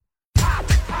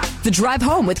The Drive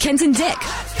Home with Kent and Dick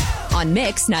on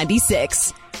Mix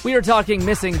 96. We are talking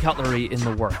missing cutlery in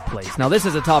the workplace. Now, this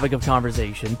is a topic of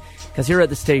conversation because here at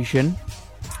the station,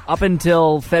 up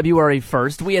until February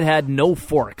 1st, we had no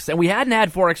forks. And we hadn't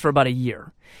had forks for about a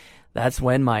year. That's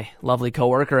when my lovely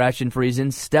coworker, Ashton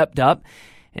Friesen, stepped up.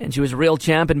 And she was a real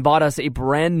champ and bought us a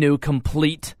brand new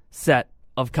complete set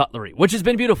of cutlery, which has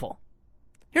been beautiful.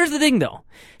 Here's the thing, though.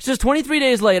 It's just 23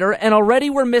 days later, and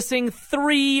already we're missing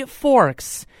 3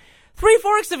 forks. 3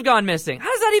 forks have gone missing.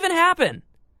 How does that even happen?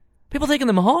 People taking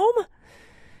them home?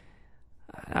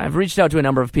 I've reached out to a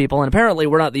number of people, and apparently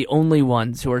we're not the only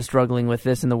ones who are struggling with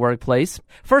this in the workplace.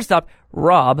 First up,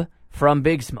 Rob from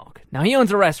Big Smoke. Now, he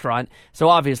owns a restaurant, so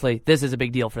obviously this is a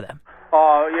big deal for them.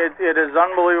 It is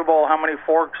unbelievable how many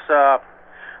forks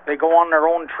they go on their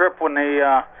own trip when they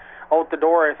out the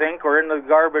door, I think, or in the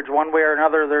garbage one way or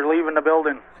another. They're leaving the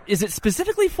building. Is it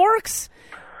specifically forks,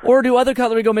 or do other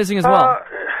cutlery go missing as well?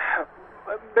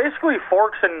 Basically,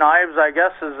 forks and knives, I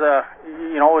guess, is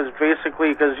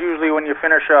basically, because usually when you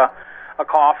finish a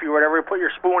coffee or whatever, you put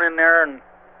your spoon in there, and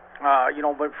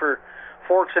but for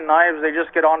forks and knives, they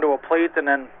just get onto a plate and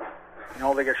then,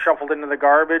 they get shuffled into the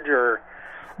garbage or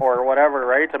whatever,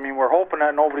 right? I mean, we're hoping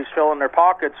that nobody's filling their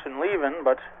pockets and leaving,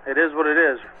 but it is what it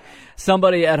is.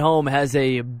 Somebody at home has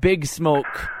a Big Smoke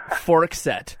fork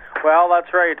set. Well,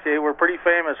 that's right. They were pretty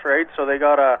famous, right? So they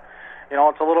got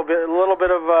it's a little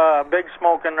bit of Big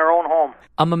Smoke in their own home.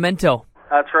 A memento.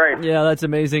 That's right. Yeah, that's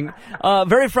amazing.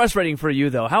 Very frustrating for you,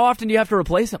 though. How often do you have to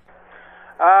replace them?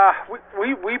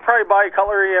 We probably buy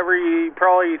cutlery every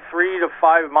 3 to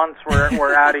 5 months.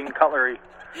 We're adding cutlery.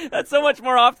 That's so much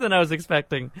more often than I was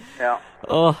expecting. Yeah.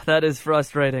 Oh, that is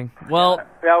frustrating. Well,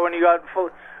 yeah. When you got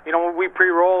we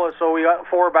pre-roll it, so we got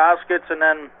 4 baskets, and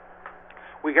then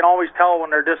we can always tell when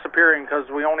they're disappearing because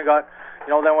we only got.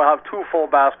 Then we'll have 2 full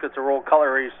baskets of rolled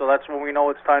cutlery, so that's when we know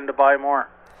it's time to buy more.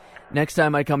 Next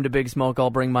time I come to Big Smoke, I'll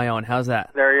bring my own. How's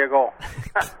that? There you go.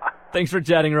 Thanks for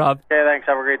chatting, Rob. Okay, thanks.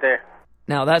 Have a great day.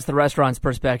 Now, that's the restaurant's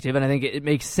perspective, and I think it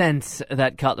makes sense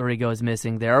that cutlery goes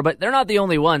missing there, but they're not the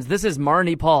only ones. This is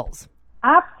Marnie Paul's.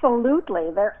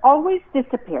 Absolutely. They're always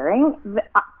disappearing.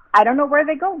 I don't know where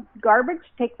they go. Garbage?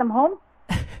 Take them home?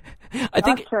 I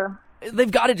think sure.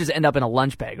 They've got to just end up in a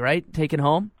lunch bag, right? Taken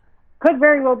home? Could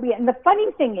very well be. And the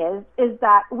funny thing is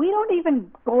that we don't even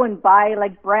go and buy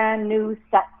like brand new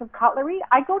sets of cutlery.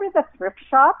 I go to the thrift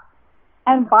shop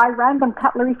and buy random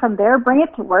cutlery from there, bring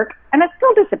it to work, and it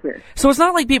still disappears. So it's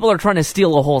not like people are trying to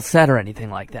steal a whole set or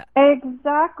anything like that.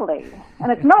 Exactly.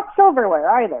 And it's not silverware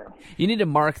either. You need to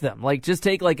mark them. Like, just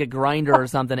take like a grinder or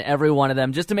something, every one of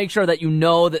them, just to make sure that you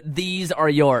know that these are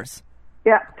yours.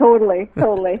 Yeah, totally.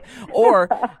 Or,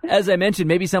 as I mentioned,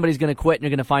 maybe somebody's going to quit and you're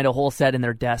going to find a whole set in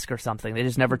their desk or something. They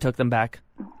just never took them back.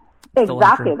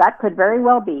 Exactly. That could very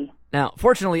well be. Now,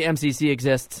 fortunately, MCC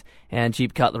exists, and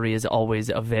cheap cutlery is always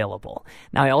available.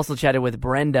 Now, I also chatted with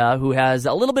Brenda, who has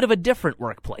a little bit of a different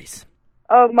workplace.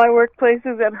 Oh, my workplace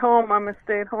is at home. I'm a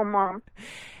stay-at-home mom.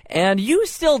 And you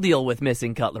still deal with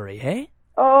missing cutlery, hey?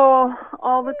 Oh,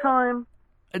 all the time.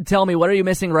 Tell me, what are you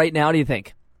missing right now, do you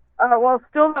think? Well,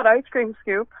 still that ice cream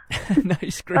scoop.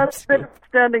 Ice cream That's scoop. been a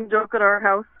standing joke at our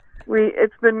house.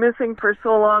 It's been missing for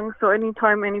so long, so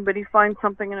anytime anybody finds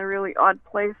something in a really odd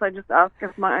place, I just ask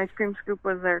if my ice cream scoop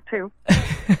was there too.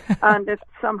 And it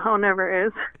somehow never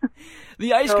is.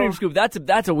 The ice cream scoop,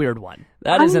 that's a weird one.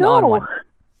 That is an odd one.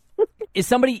 Is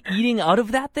somebody eating out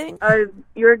of that thing?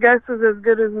 Your guess is as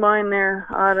good as mine there.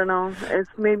 I don't know. It's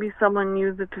maybe someone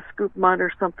used it to scoop mud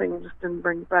or something and just didn't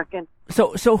bring it back in.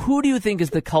 So who do you think is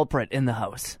the culprit in the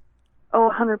house? Oh,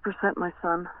 100% my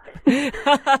son.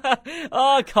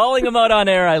 Oh, calling him out on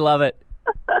air. I love it.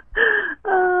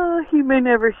 He may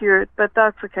never hear it, but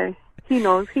that's okay. He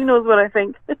knows. He knows what I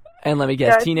think. And let me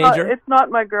guess, teenager? It's not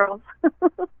my girls.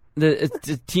 It's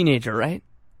a teenager, right?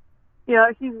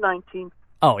 Yeah, he's 19.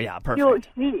 Oh, yeah, perfect.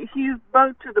 He's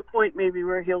about to the point maybe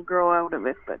where he'll grow out of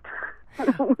it,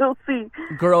 but we'll see.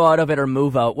 Grow out of it or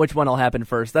move out? Which one will happen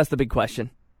first? That's the big question.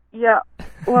 Yeah.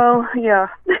 Well, yeah.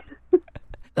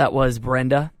 That was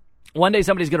Brenda. One day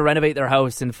somebody's going to renovate their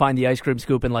house and find the ice cream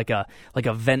scoop in like a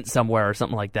vent somewhere or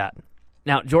something like that.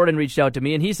 Now, Jordan reached out to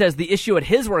me, and he says the issue at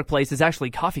his workplace is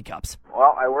actually coffee cups.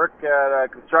 Well, I work at a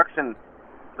construction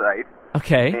site.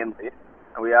 Okay. Mainly.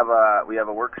 We have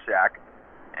a work shack,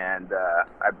 and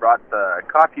I brought the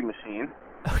coffee machine.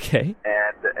 Okay.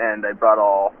 And I brought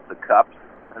all the cups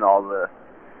and all the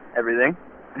everything,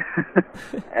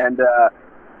 and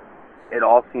it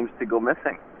all seems to go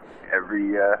missing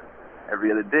every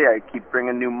other day. I keep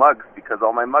bringing new mugs because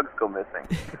all my mugs go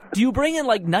missing. Do you bring in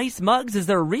like nice mugs? Is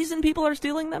there a reason people are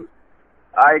stealing them?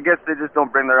 I guess they just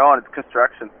don't bring their own. It's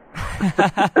construction.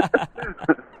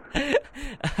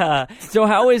 So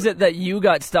how is it that you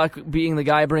got stuck being the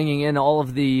guy bringing in all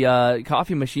of the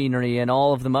coffee machinery and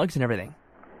all of the mugs and everything?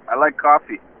 I like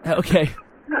coffee. Okay.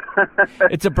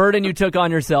 It's a burden you took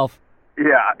on yourself.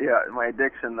 Yeah. My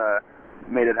addiction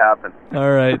made it happen.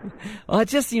 All right. Well, it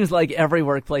just seems like every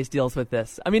workplace deals with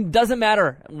this. I mean, it doesn't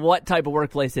matter what type of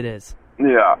workplace it is.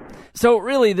 Yeah. So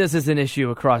really, this is an issue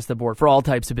across the board for all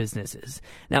types of businesses.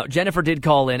 Now, Jennifer did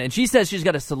call in, and she says she's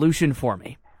got a solution for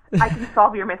me. I can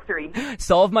solve your mystery.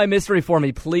 Solve my mystery for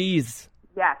me, please.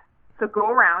 Yes. So go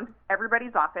around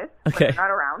everybody's office when Okay. they're not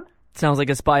around. Sounds like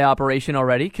a spy operation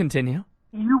already. Continue.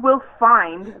 You will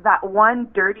find that one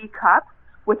dirty cup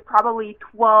with probably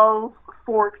 12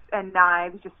 forks and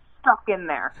knives just stuck in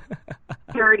there.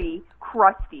 Dirty,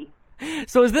 crusty.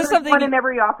 So is this There's something... one in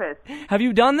every office. Have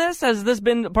you done this? Has this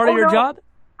been part of your no. job?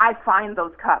 I find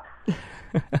those cups.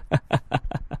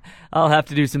 I'll have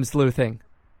to do some sleuthing.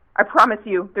 I promise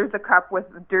you, there's a cup with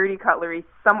dirty cutlery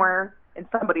somewhere in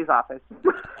somebody's office.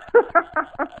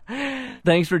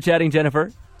 Thanks for chatting,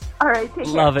 Jennifer. All right, take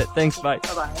care. Love it. Thanks, bye.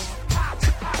 Bye-bye.